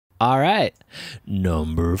All right.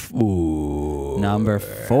 Number 4. Number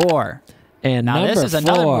 4. And Now, number this is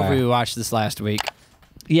another 4. movie we watched this last week.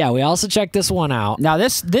 Yeah, we also checked this one out. Now,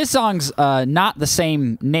 this song's not the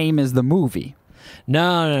same name as the movie.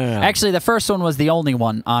 No. Actually, the first one was the only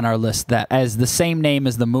one on our list that as the same name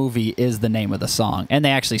as the movie is the name of the song. And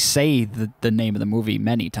they actually say the name of the movie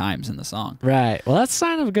many times in the song. Right. Well, that's a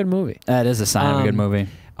sign of a good movie. That is a sign of a good movie.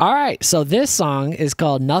 All right. So this song is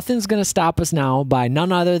called Nothing's Gonna Stop Us Now by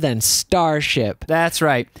none other than Starship. That's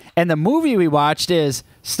right. And the movie we watched is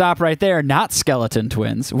Stop Right There, Not Skeleton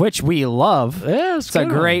Twins, which we love. Yeah, it's a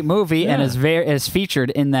great movie and is featured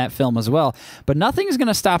in that film as well. But Nothing's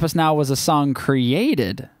Gonna Stop Us Now was a song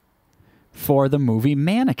created for the movie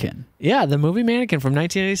Mannequin. Yeah, the movie Mannequin from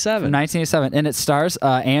 1987. From 1987. And it stars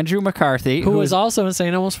Andrew McCarthy. Who was also in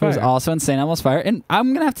St. Elmo's Fire. Who was also in St. Elmo's Fire. And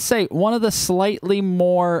I'm going to have to say, one of the slightly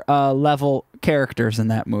more level characters in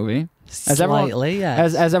that movie. Slightly,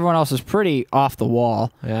 yes. As everyone else is pretty off the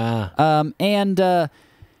wall. Yeah.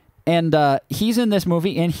 And he's in this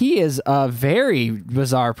movie, and he is a very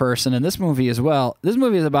bizarre person in this movie as well. This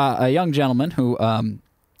movie is about a young gentleman who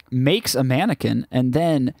makes a mannequin and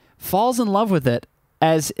then falls in love with it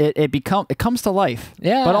as it comes to life.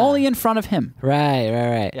 Yeah. But only in front of him.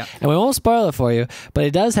 Right. Yeah. And we won't spoil it for you, but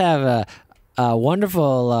he does have a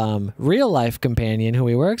wonderful real-life companion who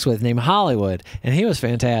he works with named Hollywood, and he was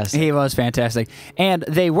fantastic. He was fantastic. And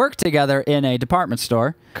they work together in a department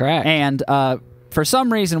store. Correct. And for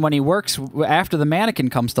some reason, when he works after the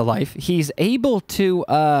mannequin comes to life, he's able to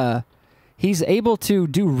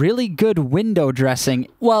do really good window dressing.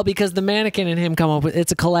 Well, because the mannequin and him come up with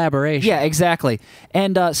it's a collaboration. Yeah, exactly.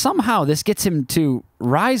 And somehow this gets him to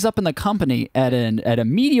rise up in the company at a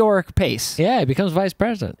meteoric pace. Yeah, he becomes vice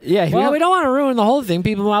president. Yeah. Well, we don't want to ruin the whole thing.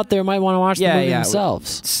 People out there might want to watch the movie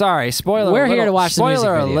themselves. Sorry, spoiler. We're here to watch the music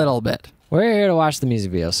Spoiler a video. little bit. We're here to watch the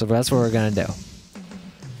music video, so that's what we're gonna do.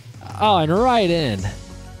 Oh, and right in.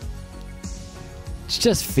 It's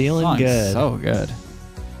just feeling Song's good. So good.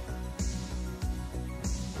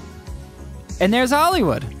 And there's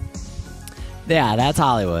Hollywood. Yeah, that's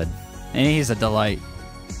Hollywood. And he's a delight.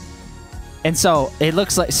 And so it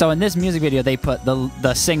looks like in this music video they put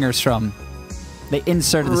the singers from they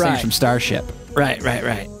inserted the singers from Starship. Right.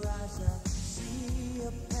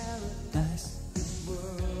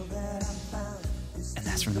 And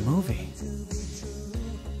that's from the movie.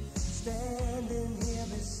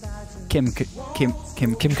 Kim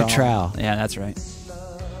Cattrall. Yeah, that's right.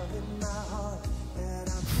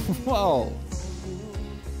 Whoa.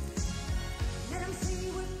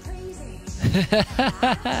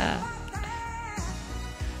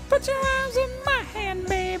 Put your arms in my hand,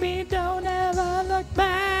 baby. Don't ever look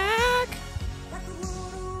back.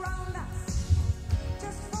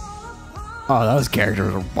 Oh, those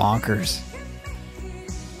characters are bonkers.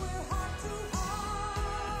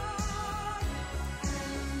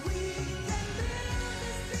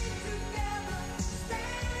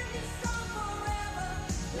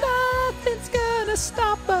 Nothing's gonna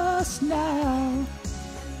stop us now.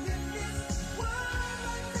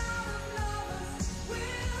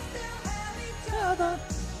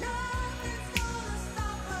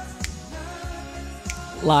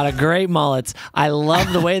 A lot of great mullets. I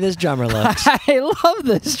love the way this drummer looks. I love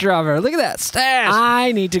this drummer. Look at that stash.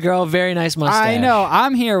 I need to grow a very nice mustache. I know.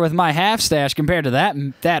 I'm here with my half stash compared to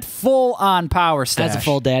that full-on power stash. That's a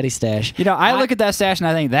full daddy stash. You know, I look at that stash and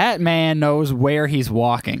I think that man knows where he's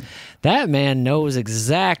walking. That man knows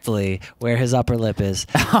exactly where his upper lip is.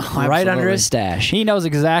 Oh, right under absolutely. his stash. He knows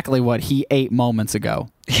exactly what he ate moments ago.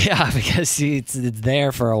 Yeah, because it's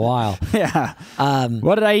there for a while. Yeah.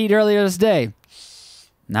 What did I eat earlier this day?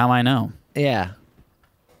 Now I know. Yeah.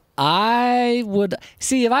 I would...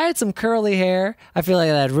 See, if I had some curly hair, I feel like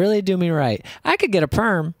that'd really do me right. I could get a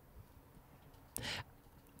perm.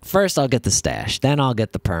 First, I'll get the stash. Then I'll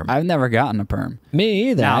get the perm. I've never gotten a perm.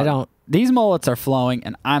 Me either. Now, I don't... These mullets are flowing,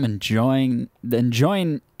 and I'm enjoying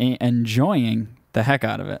the heck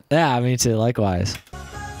out of it. Yeah, me too. Likewise.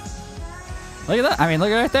 Look at that. I mean,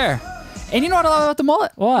 look right there. And you know what I love about the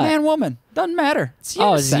mullet? What? Man, woman. Doesn't matter. It's unisex.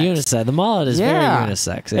 Oh, it's unisex. The mullet is very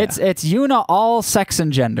unisex. Yeah. It's all sex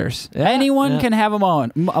and genders. Yeah, Anyone can have a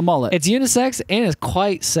mullet. It's unisex and it's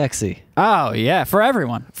quite sexy. Oh, yeah. For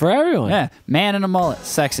everyone. For everyone. Yeah. Man in a mullet.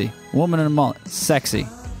 Sexy. Woman in a mullet. Sexy.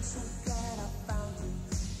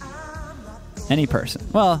 Any person.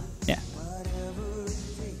 Well, yeah.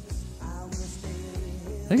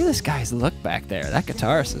 Look at this guy's look back there. That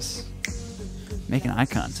guitarist is making eye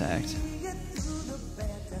contact.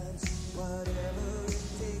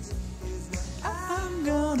 I'm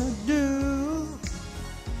gonna do.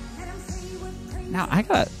 Now I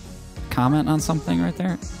got comment on something right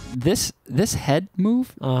there? This head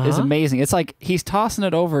move is amazing. It's like he's tossing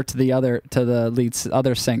it over to the other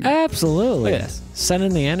singer. Absolutely. Look at this.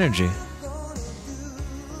 Sending the energy.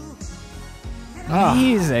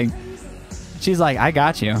 Amazing. She's like, I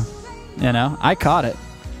got you. You know, I caught it.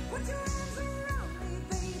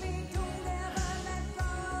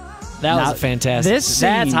 That was a fantastic.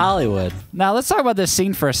 That's Hollywood. Now let's talk about this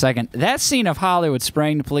scene for a second. That scene of Hollywood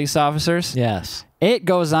spraying the police officers. Yes. It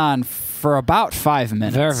goes on for about 5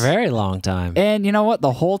 minutes. For a very long time. And you know what?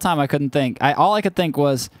 The whole time I couldn't think. All I could think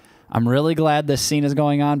was, I'm really glad this scene is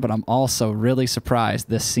going on, but I'm also really surprised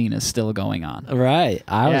this scene is still going on. Right.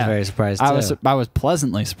 I was very surprised too. I was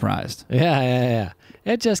pleasantly surprised. Yeah.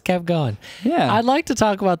 It just kept going. Yeah. I'd like to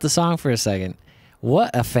talk about the song for a second.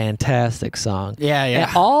 What a fantastic song. Yeah.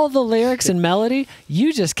 And all the lyrics and melody,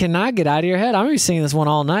 you just cannot get out of your head. I'm going to be singing this one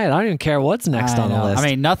all night. I don't even care what's next on the list. I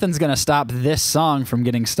mean, nothing's going to stop this song from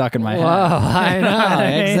getting stuck in my head. Whoa, I know.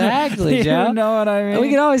 Exactly, Joe. You know what I mean? We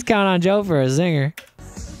can always count on Joe for a zinger.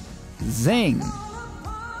 Zing.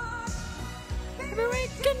 Maybe we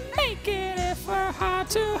can make it if we're hard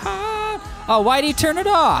too hard. Oh, why'd he turn it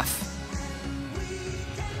off?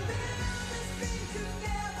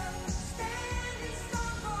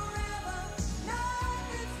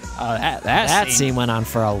 Oh, that scene went on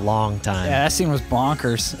for a long time. Yeah, that scene was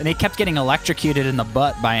bonkers. And he kept getting electrocuted in the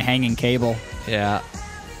butt by a hanging cable. Yeah.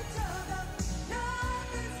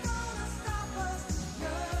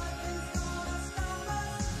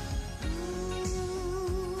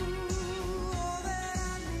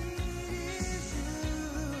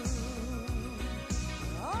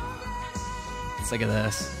 Let's look at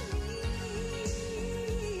this.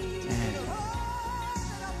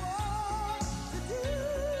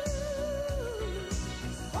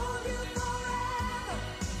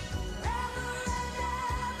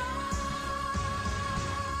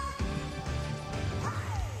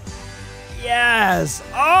 Yes!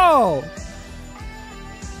 Oh!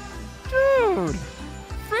 Dude!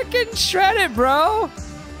 Freaking shred it, bro!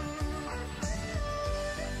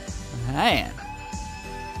 Man.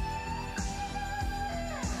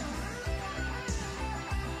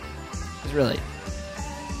 It's really...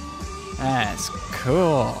 That's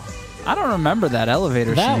cool. I don't remember that elevator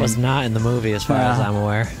scene. That was not in the movie as far as I'm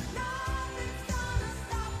aware.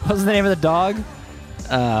 What was the name of the dog?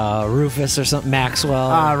 Rufus or something.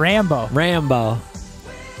 Maxwell. Rambo. Rambo.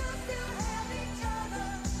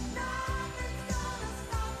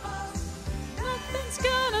 Nothing's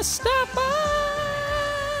gonna stop us.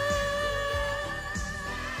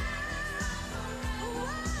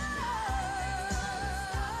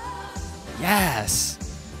 Yes.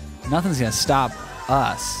 Nothing's gonna stop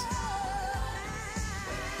us.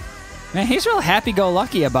 Man, he's real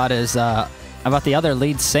happy-go-lucky about his about the other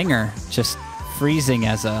lead singer just freezing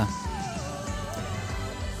as a...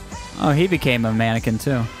 Oh, he became a mannequin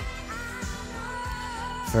too.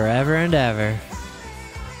 Forever and ever.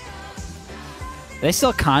 Are they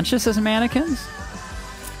still conscious as mannequins?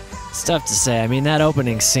 It's tough to say. I mean, that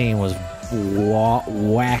opening scene was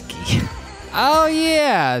wacky. Oh,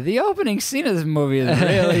 yeah. The opening scene of this movie is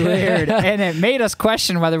really weird. And it made us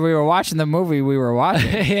question whether we were watching the movie we were watching.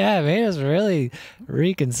 Yeah, it made us really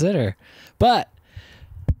reconsider. But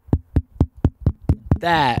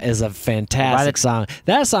that is a fantastic song.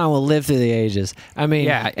 That song will live through the ages. I mean,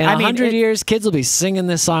 in 100 years, kids will be singing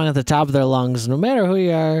this song at the top of their lungs, no matter who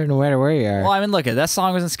you are, no matter where you are. Well, I mean, look, that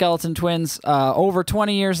song was in Skeleton Twins over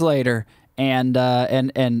 20 years later, and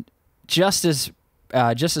just as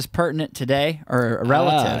pertinent today or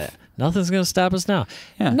relative. Nothing's going to stop us now.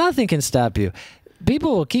 Yeah. Nothing can stop you.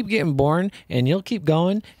 People will keep getting born, and you'll keep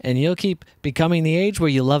going, and you'll keep becoming the age where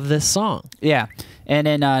you love this song. Yeah. And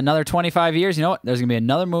in another 25 years, you know what? There's going to be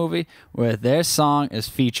another movie where their song is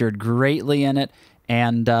featured greatly in it,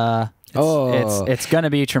 and it's going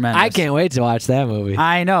to be tremendous. I can't wait to watch that movie.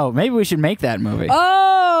 I know. Maybe we should make that movie.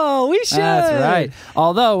 Oh, we should. That's right.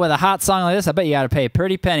 Although, with a hot song like this, I bet you got to pay a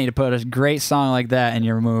pretty penny to put a great song like that in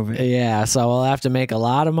your movie. Yeah, so we'll have to make a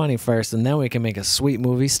lot of money first, and then we can make a sweet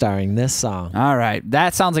movie starring this song. All right.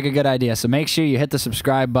 That sounds like a good idea. So make sure you hit the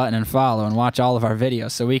subscribe button and follow and watch all of our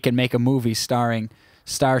videos so we can make a movie starring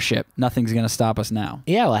Starship. Nothing's going to stop us now.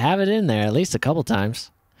 Yeah, we'll have it in there at least a couple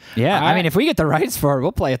times. Yeah, All I right. mean, if we get the rights for it,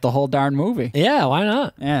 we'll play it the whole darn movie. Yeah, why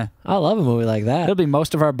not? Yeah. I love a movie like that. It'll be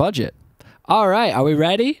most of our budget. All right, are we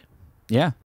ready? Yeah.